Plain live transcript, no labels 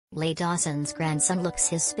LIKE Dawson's grandson looks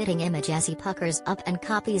his spitting image as he puckers up and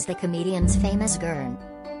copies the comedian's famous gurn.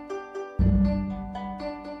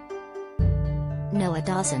 Noah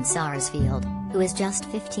Dawson Sarsfield, who is just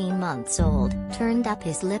 15 months old, turned up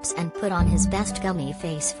his lips and put on his best gummy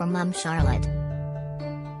face for mum Charlotte.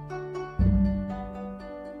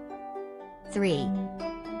 3.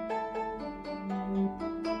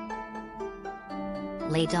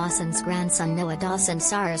 LIKE Dawson's grandson Noah Dawson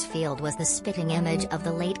Sarsfield was the spitting image of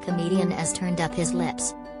the late comedian as turned up his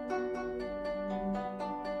lips.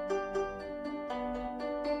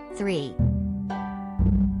 3.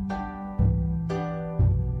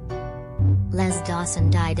 Les Dawson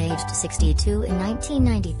died aged 62 in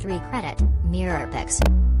 1993. Credit, Mirrorpix.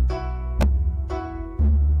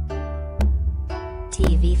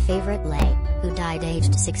 TV favorite LIKE, who died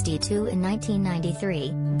aged 62 in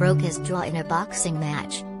 1993, broke his jaw in a boxing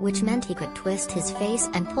match, which meant he could twist his face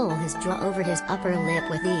and pull his jaw over his upper lip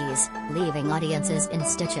with ease, leaving audiences in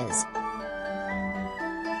stitches.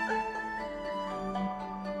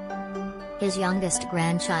 His youngest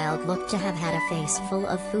grandchild looked to have had a face full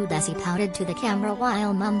of food as he pouted to the camera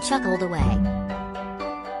while mum chuckled away.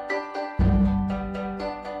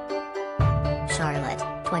 Charlotte,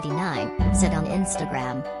 29, said on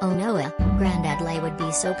Instagram, "Oh Noah, Granddad Les would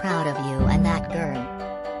be so proud of you and that gurn."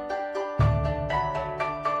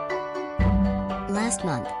 Last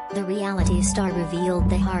month, the reality star revealed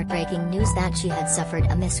the heartbreaking news that she had suffered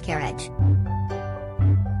a miscarriage.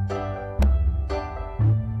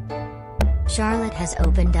 Charlotte has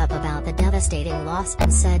opened up about the devastating loss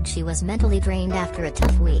and said she was mentally drained after a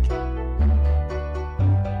tough week.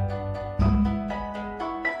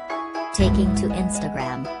 Taking to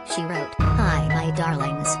Instagram, she wrote, "Hi my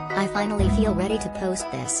darlings, I finally feel ready to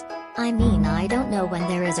post this. I mean, I don't know when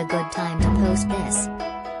there is a good time to post this.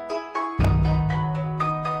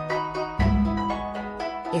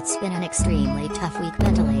 It's been an extremely tough week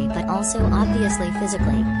mentally but also obviously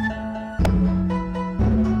physically.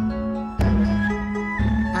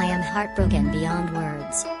 I am heartbroken beyond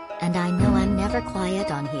words. And I know I'm never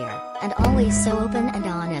quiet on here, and always so open and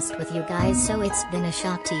honest with you guys, so it's been a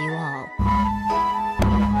shock to you all."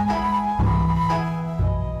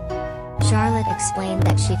 Charlotte explained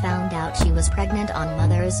that she found out she was pregnant on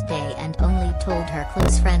Mother's Day and only told her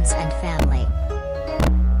close friends and family.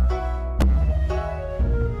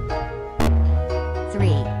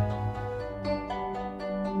 3.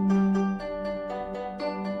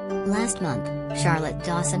 Last month, Charlotte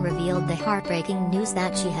Dawson revealed the heartbreaking news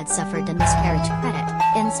that she had suffered a miscarriage. Credit,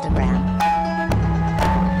 Instagram.